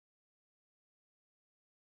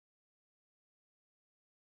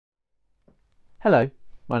Hello,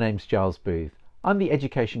 my name's Giles Booth. I'm the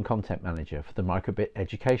Education Content Manager for the Microbit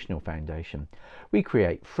Educational Foundation. We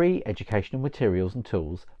create free educational materials and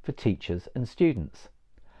tools for teachers and students.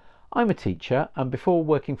 I'm a teacher, and before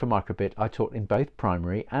working for Microbit I taught in both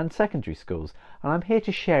primary and secondary schools, and I'm here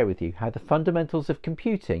to share with you how the fundamentals of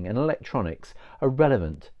computing and electronics are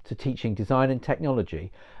relevant to teaching design and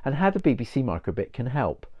technology, and how the BBC Microbit can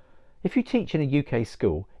help. If you teach in a UK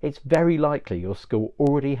school, it's very likely your school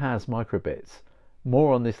already has microbits.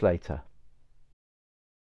 More on this later.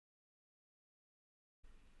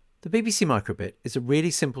 The BBC Microbit is a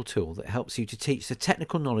really simple tool that helps you to teach the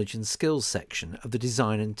technical knowledge and skills section of the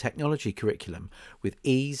design and technology curriculum with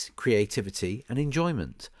ease, creativity and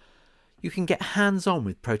enjoyment. You can get hands-on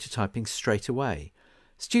with prototyping straight away.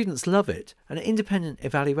 Students love it, and independent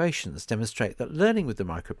evaluations demonstrate that learning with the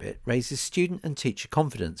Microbit raises student and teacher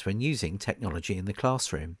confidence when using technology in the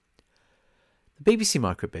classroom. The BBC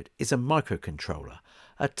Microbit is a microcontroller,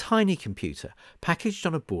 a tiny computer packaged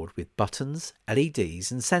on a board with buttons,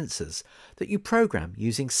 LEDs and sensors that you program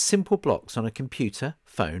using simple blocks on a computer,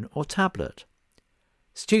 phone or tablet.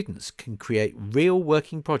 Students can create real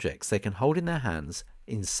working projects they can hold in their hands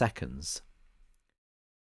in seconds.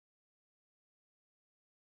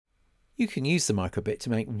 You can use the Microbit to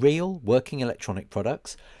make real working electronic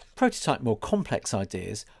products, prototype more complex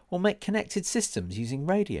ideas, or make connected systems using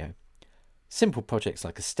radio. Simple projects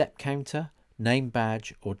like a step counter, name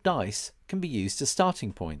badge or dice can be used as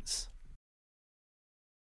starting points.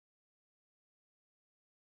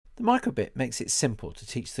 The Microbit makes it simple to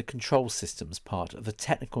teach the control systems part of the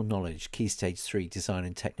Technical Knowledge Key Stage 3 Design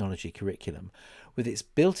and Technology curriculum with its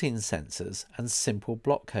built-in sensors and simple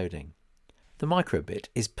block coding. The Microbit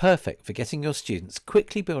is perfect for getting your students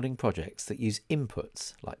quickly building projects that use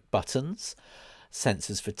inputs like buttons,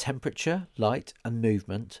 sensors for temperature, light and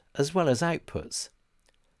movement, as well as outputs.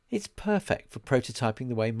 It's perfect for prototyping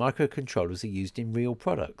the way microcontrollers are used in real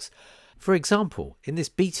products. For example, in this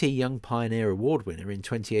BT Young Pioneer Award winner in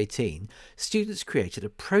 2018, students created a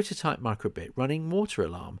prototype Microbit running water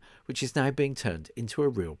alarm, which is now being turned into a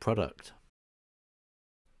real product.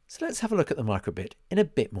 So let's have a look at the Microbit in a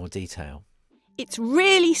bit more detail. It's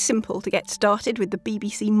really simple to get started with the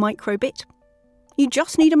BBC Microbit. You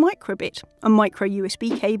just need a microbit, a micro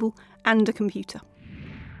USB cable and a computer.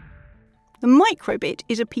 The Microbit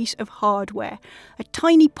is a piece of hardware, a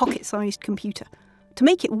tiny pocket-sized computer. To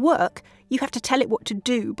make it work, you have to tell it what to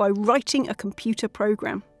do by writing a computer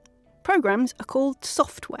program. Programs are called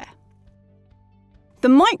software. The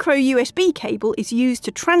micro USB cable is used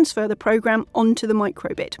to transfer the program onto the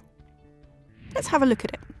Microbit. Let's have a look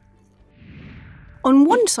at it. On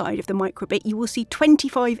one side of the Microbit you will see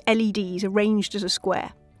 25 LEDs arranged as a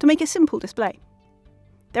square to make a simple display.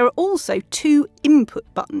 There are also two input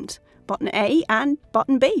buttons, button A and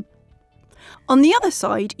button B. On the other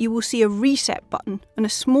side you will see a reset button and a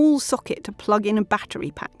small socket to plug in a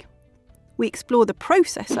battery pack. We explore the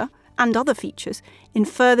processor and other features in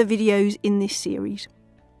further videos in this series.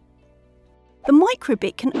 The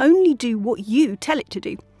Microbit can only do what you tell it to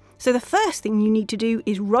do, so the first thing you need to do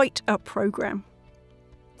is write a program.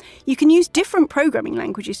 You can use different programming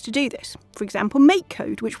languages to do this, for example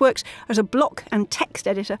MakeCode, which works as a block and text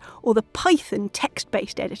editor, or the Python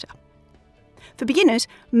text-based editor. For beginners,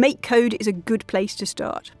 MakeCode is a good place to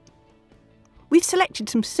start. We've selected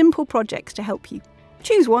some simple projects to help you.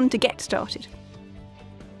 Choose one to get started.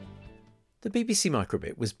 The BBC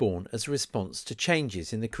Microbit was born as a response to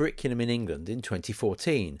changes in the curriculum in England in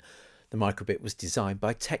 2014. The Microbit was designed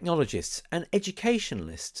by technologists and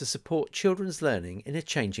educationalists to support children's learning in a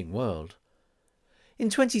changing world. In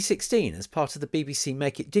 2016, as part of the BBC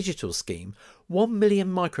Make It Digital scheme, 1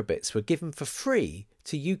 million microbits were given for free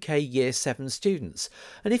to UK Year 7 students.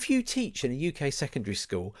 And if you teach in a UK secondary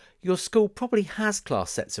school, your school probably has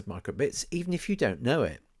class sets of microbits, even if you don't know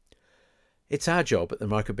it. It's our job at the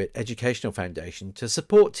Microbit Educational Foundation to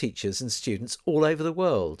support teachers and students all over the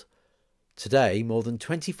world. Today, more than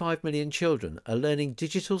 25 million children are learning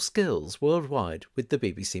digital skills worldwide with the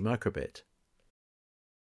BBC Microbit.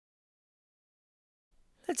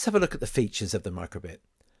 Let's have a look at the features of the Microbit.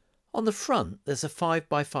 On the front, there's a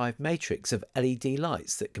 5x5 matrix of LED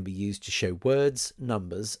lights that can be used to show words,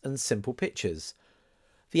 numbers and simple pictures.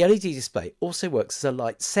 The LED display also works as a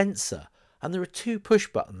light sensor, and there are two push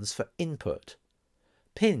buttons for input.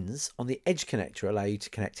 Pins on the edge connector allow you to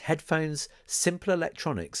connect headphones, simple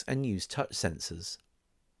electronics and use touch sensors.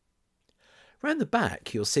 Round the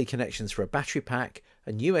back you'll see connections for a battery pack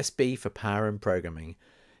and USB for power and programming.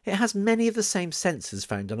 It has many of the same sensors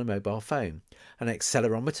found on a mobile phone, an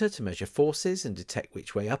accelerometer to measure forces and detect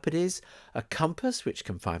which way up it is, a compass which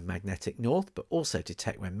can find magnetic north but also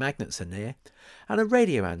detect when magnets are near, and a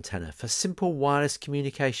radio antenna for simple wireless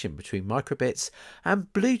communication between microbits,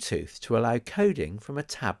 and Bluetooth to allow coding from a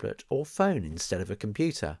tablet or phone instead of a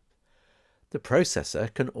computer. The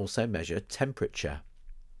processor can also measure temperature.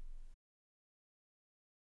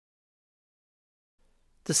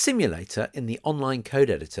 The simulator in the online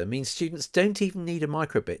code editor means students don't even need a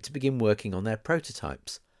microbit to begin working on their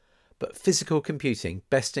prototypes. But physical computing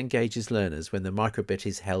best engages learners when the microbit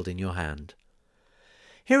is held in your hand.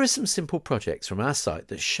 Here are some simple projects from our site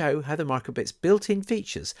that show how the microbit's built-in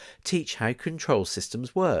features teach how control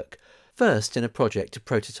systems work. First, in a project to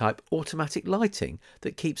prototype automatic lighting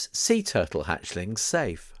that keeps sea turtle hatchlings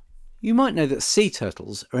safe. You might know that sea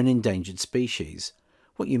turtles are an endangered species.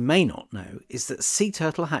 What you may not know is that sea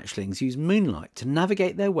turtle hatchlings use moonlight to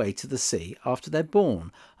navigate their way to the sea after they're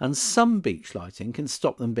born, and some beach lighting can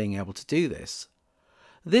stop them being able to do this.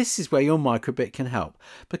 This is where your microbit can help,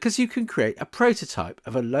 because you can create a prototype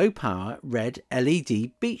of a low-power red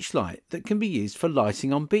LED beach light that can be used for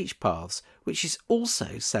lighting on beach paths, which is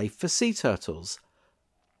also safe for sea turtles.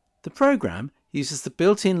 The program uses the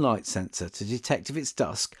built-in light sensor to detect if it's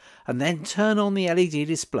dusk and then turn on the LED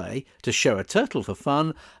display to show a turtle for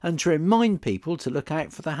fun and to remind people to look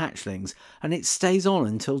out for the hatchlings, and it stays on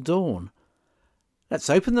until dawn. Let's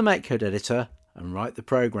open the MakeCode editor and write the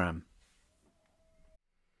program.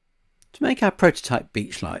 To make our prototype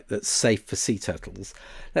beach light that's safe for sea turtles,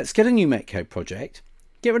 let's get a new MakeCode project,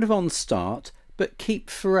 get rid of on start, but keep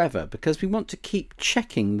forever because we want to keep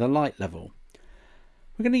checking the light level.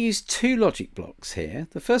 We're going to use two logic blocks here.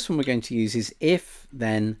 The first one we're going to use is if,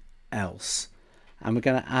 then, else. And we're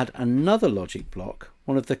going to add another logic block,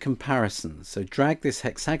 one of the comparisons. So drag this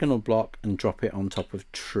hexagonal block and drop it on top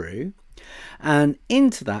of true. And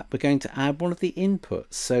into that we're going to add one of the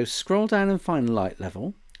inputs. So scroll down and find light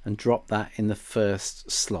level and drop that in the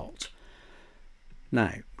first slot.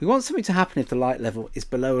 Now, we want something to happen if the light level is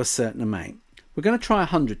below a certain amount. We're going to try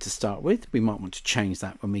 100 to start with. We might want to change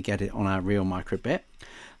that when we get it on our real microbit.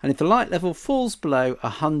 And if the light level falls below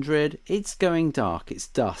 100, it's going dark, it's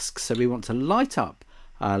dusk. So we want to light up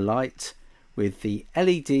our light with the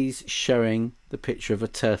LEDs showing the picture of a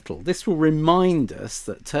turtle. This will remind us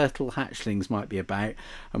that turtle hatchlings might be about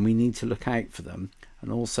and we need to look out for them.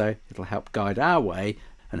 And also it'll help guide our way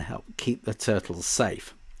and help keep the turtles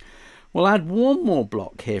safe. We'll add one more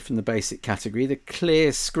block here from the basic category, the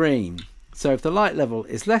clear screen. So if the light level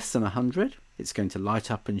is less than 100, it's going to light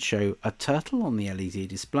up and show a turtle on the LED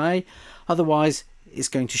display. Otherwise, it's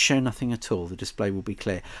going to show nothing at all. The display will be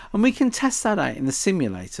clear. And we can test that out in the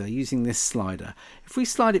simulator using this slider. If we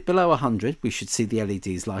slide it below 100, we should see the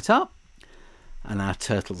LEDs light up and our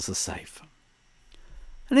turtles are safe.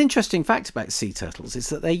 An interesting fact about sea turtles is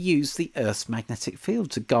that they use the Earth's magnetic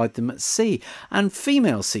field to guide them at sea, and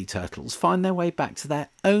female sea turtles find their way back to their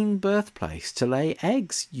own birthplace to lay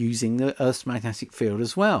eggs using the Earth's magnetic field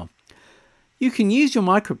as well. You can use your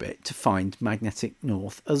microbit to find magnetic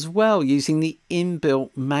north as well using the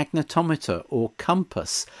inbuilt magnetometer or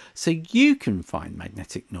compass, so you can find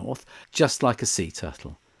magnetic north just like a sea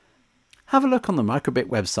turtle. Have a look on the microbit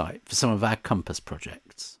website for some of our compass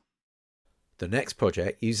projects. The next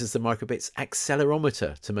project uses the microbit's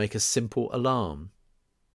accelerometer to make a simple alarm.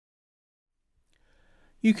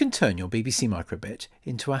 You can turn your BBC microbit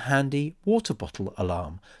into a handy water bottle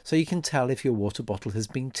alarm, so you can tell if your water bottle has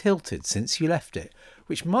been tilted since you left it,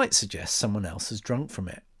 which might suggest someone else has drunk from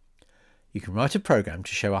it. You can write a program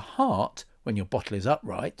to show a heart when your bottle is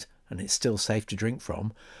upright and it's still safe to drink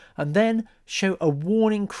from, and then show a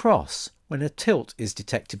warning cross when a tilt is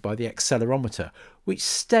detected by the accelerometer, which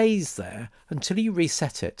stays there until you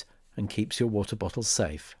reset it and keeps your water bottle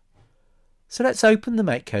safe. So let's open the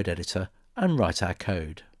MakeCode editor and write our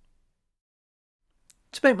code.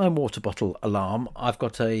 To make my water bottle alarm, I've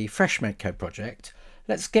got a fresh MakeCode project.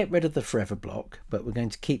 Let's get rid of the forever block, but we're going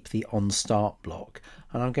to keep the on start block,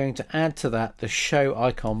 and I'm going to add to that the show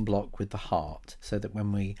icon block with the heart, so that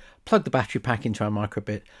when we plug the battery pack into our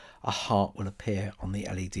microbit, a heart will appear on the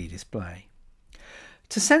LED display.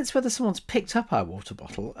 To sense whether someone's picked up our water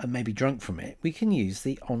bottle and maybe drunk from it, we can use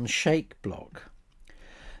the on-shake block.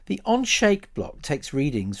 The on-shake block takes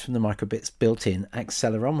readings from the microbit's built-in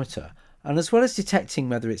accelerometer, and as well as detecting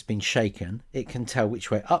whether it's been shaken, it can tell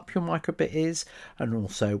which way up your microbit is and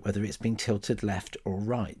also whether it's been tilted left or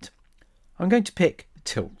right. I'm going to pick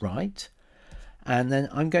tilt right, and then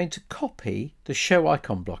I'm going to copy the show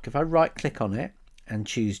icon block. If I right click on it and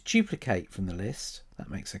choose duplicate from the list,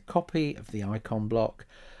 that makes a copy of the icon block.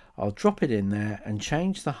 I'll drop it in there and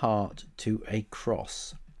change the heart to a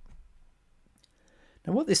cross.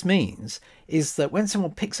 Now what this means is that when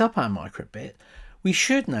someone picks up our microbit, we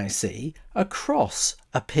should now see a cross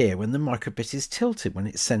appear when the microbit is tilted, when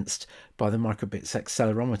it's sensed by the microbit's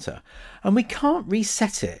accelerometer. And we can't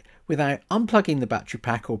reset it without unplugging the battery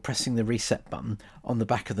pack or pressing the reset button on the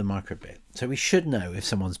back of the microbit. So we should know if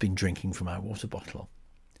someone's been drinking from our water bottle.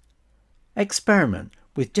 Experiment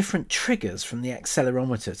with different triggers from the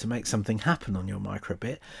accelerometer to make something happen on your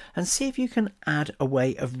microbit, and see if you can add a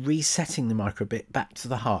way of resetting the microbit back to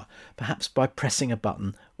the heart, perhaps by pressing a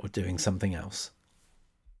button or doing something else.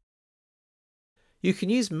 You can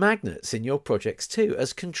use magnets in your projects too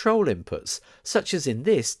as control inputs, such as in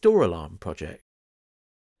this door alarm project.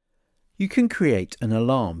 You can create an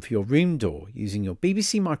alarm for your room door using your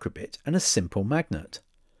BBC microbit and a simple magnet.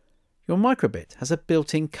 Your microbit has a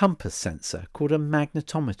built-in compass sensor called a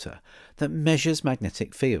magnetometer that measures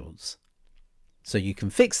magnetic fields. So you can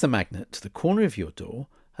fix the magnet to the corner of your door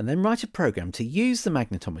and then write a program to use the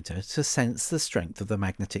magnetometer to sense the strength of the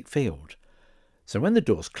magnetic field. So when the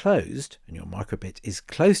door's closed and your microbit is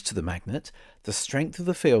close to the magnet, the strength of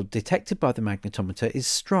the field detected by the magnetometer is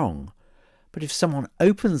strong. But if someone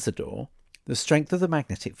opens the door, the strength of the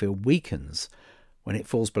magnetic field weakens. When it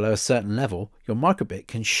falls below a certain level, your microbit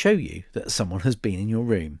can show you that someone has been in your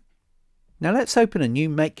room. Now let's open a new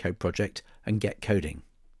MakeCode project and get coding.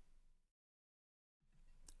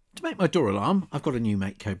 To make my door alarm, I've got a new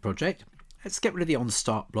MakeCode project. Let's get rid of the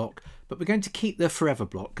onStart block, but we're going to keep the forever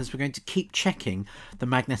block because we're going to keep checking the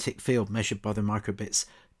magnetic field measured by the microbit's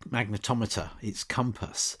magnetometer, its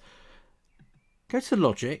compass. Go to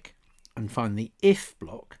Logic and find the if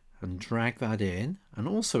block and drag that in, and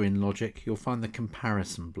also in Logic you'll find the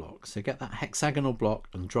comparison block. So get that hexagonal block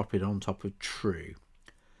and drop it on top of true.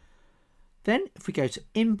 Then if we go to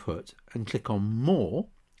input and click on more,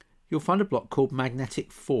 you'll find a block called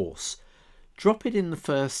magnetic force. Drop it in the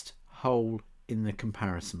first hole in the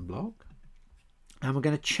comparison block, and we're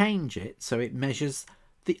going to change it so it measures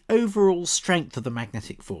the overall strength of the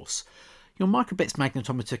magnetic force. Your microbit's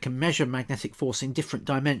magnetometer can measure magnetic force in different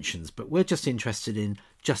dimensions, but we're just interested in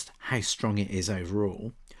just how strong it is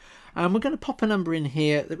overall. And we're going to pop a number in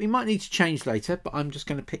here that we might need to change later, but I'm just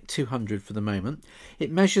going to pick 200 for the moment. It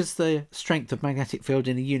measures the strength of magnetic field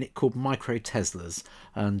in a unit called microteslas,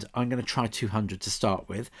 and I'm going to try 200 to start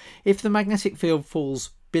with. If the magnetic field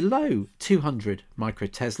falls below 200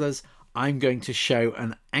 microteslas, I'm going to show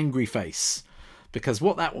an angry face, because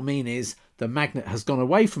what that will mean is the magnet has gone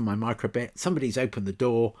away from my microbit, somebody's opened the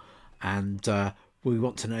door, and we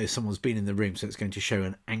want to know someone's been in the room, so it's going to show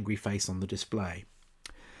an angry face on the display.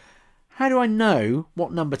 How do I know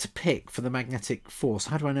what number to pick for the magnetic force?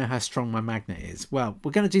 How do I know how strong my magnet is? Well,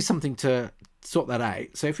 we're going to do something to sort that out.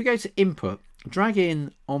 So if we go to input, drag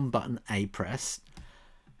in on button A press,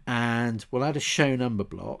 and we'll add a show number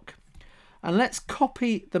block. And let's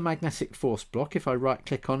copy the magnetic force block. If I right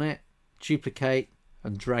click on it, duplicate,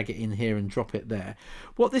 and drag it in here and drop it there.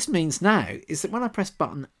 What this means now is that when I press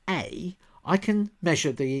button A, I can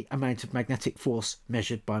measure the amount of magnetic force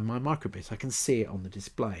measured by my microbit. I can see it on the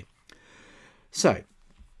display. So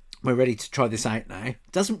we're ready to try this out now. It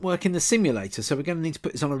doesn't work in the simulator, so we're going to need to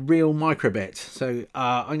put this on a real microbit. So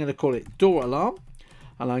I'm going to call it door alarm,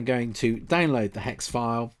 and I'm going to download the hex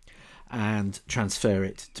file and transfer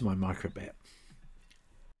it to my microbit.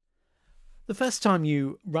 The first time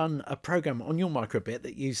you run a program on your microbit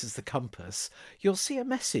that uses the compass, you'll see a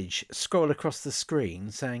message scroll across the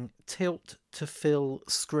screen saying tilt to fill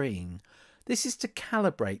screen. This is to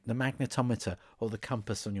calibrate the magnetometer or the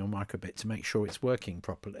compass on your microbit to make sure it's working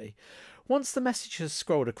properly. Once the message has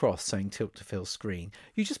scrolled across saying tilt to fill screen,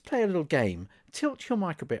 you just play a little game. Tilt your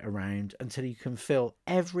microbit around until you can fill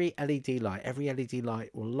every LED light. Every LED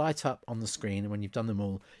light will light up on the screen, and when you've done them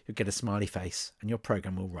all, you'll get a smiley face and your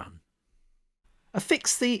program will run.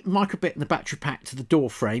 Affix the microbit and the battery pack to the door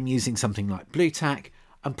frame using something like blue tack,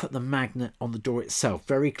 and put the magnet on the door itself,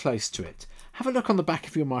 very close to it. Have a look on the back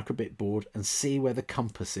of your microbit board and see where the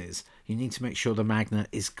compass is. You need to make sure the magnet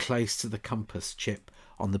is close to the compass chip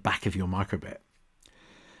on the back of your microbit.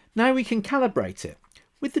 Now we can calibrate it.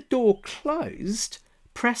 With the door closed,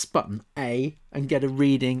 press button A and get a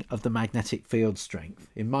reading of the magnetic field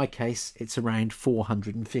strength. In my case, it's around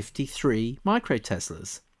 453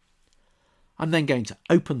 microteslas. I'm then going to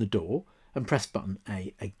open the door and press button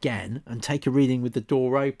A again and take a reading with the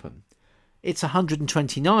door open. It's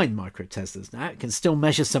 129 microteslas now. It can still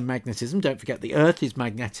measure some magnetism. Don't forget the Earth is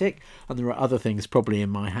magnetic, and there are other things probably in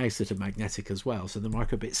my house that are magnetic as well. So the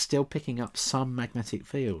microbit's still picking up some magnetic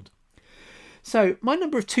field. So my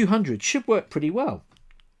number of 200 should work pretty well.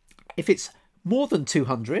 If it's More than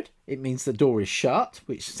 200, it means the door is shut,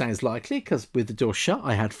 which sounds likely because with the door shut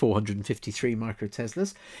I had 453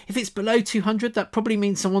 microteslas. If it's below 200, that probably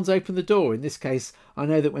means someone's opened the door. In this case, I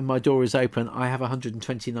know that when my door is open, I have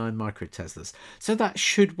 129 microteslas. So that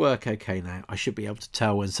should work okay now. I should be able to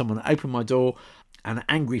tell when someone opened my door, an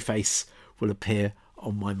angry face will appear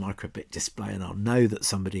on my microbit display and I'll know that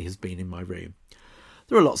somebody has been in my room.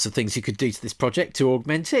 There are lots of things you could do to this project to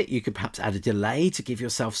augment it. You could perhaps add a delay to give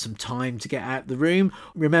yourself some time to get out of the room.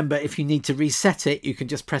 Remember, if you need to reset it, you can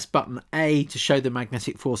just press button A to show the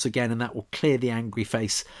magnetic force again, and that will clear the angry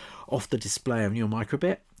face off the display on your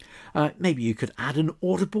microbit. Maybe you could add an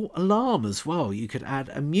audible alarm as well. You could add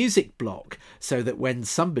a music block so that when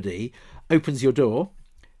somebody opens your door,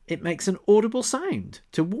 it makes an audible sound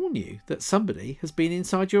to warn you that somebody has been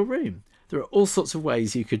inside your room. There are all sorts of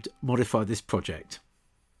ways you could modify this project.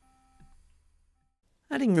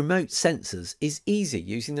 Adding remote sensors is easy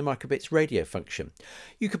using the microbit's radio function.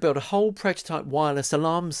 You could build a whole prototype wireless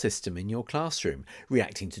alarm system in your classroom,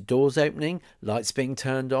 reacting to doors opening, lights being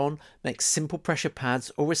turned on, make simple pressure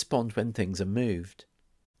pads or respond when things are moved.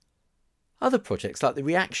 Other projects like the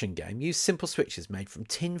reaction game use simple switches made from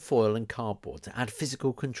tin foil and cardboard to add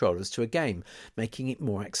physical controllers to a game, making it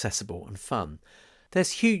more accessible and fun.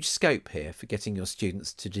 There's huge scope here for getting your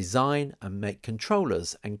students to design and make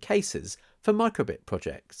controllers and cases for microbit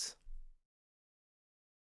projects.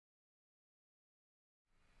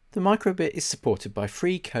 The microbit is supported by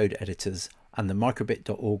free code editors and the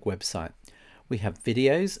microbit.org website. We have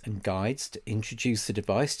videos and guides to introduce the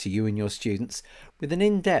device to you and your students, with an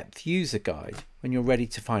in-depth user guide when you're ready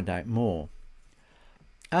to find out more.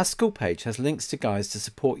 Our school page has links to guides to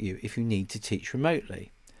support you if you need to teach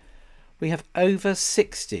remotely. We have over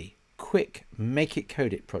 60 quick Make It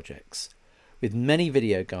Code It projects, with many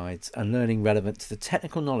video guides and learning relevant to the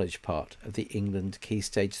technical knowledge part of the England Key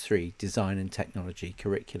Stage 3 Design and Technology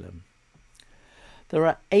curriculum. There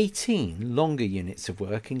are 18 longer units of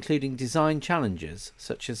work, including design challenges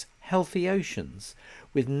such as Healthy Oceans,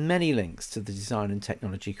 with many links to the Design and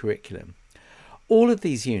Technology curriculum. All of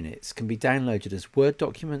these units can be downloaded as Word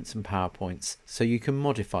documents and PowerPoints, so you can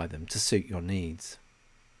modify them to suit your needs.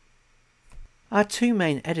 Our two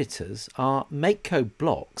main editors are MakeCode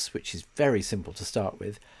Blocks, which is very simple to start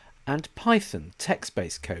with, and Python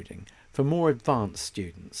text-based coding for more advanced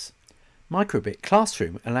students. Microbit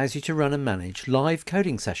Classroom allows you to run and manage live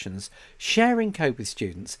coding sessions, sharing code with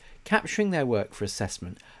students, capturing their work for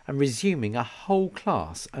assessment and resuming a whole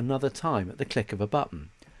class another time at the click of a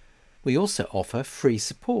button. We also offer free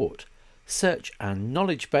support. Search our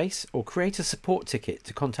knowledge base or create a support ticket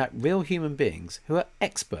to contact real human beings who are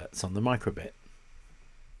experts on the microbit.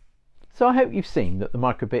 So I hope you've seen that the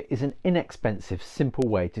microbit is an inexpensive, simple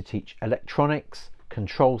way to teach electronics,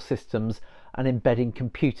 control systems and embedding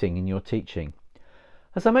computing in your teaching.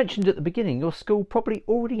 As I mentioned at the beginning, your school probably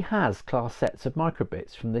already has class sets of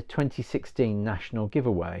microbits from the 2016 national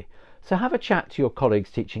giveaway. So have a chat to your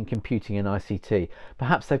colleagues teaching computing and ICT.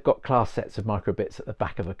 Perhaps they've got class sets of microbits at the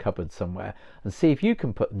back of a cupboard somewhere, and see if you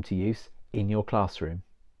can put them to use in your classroom.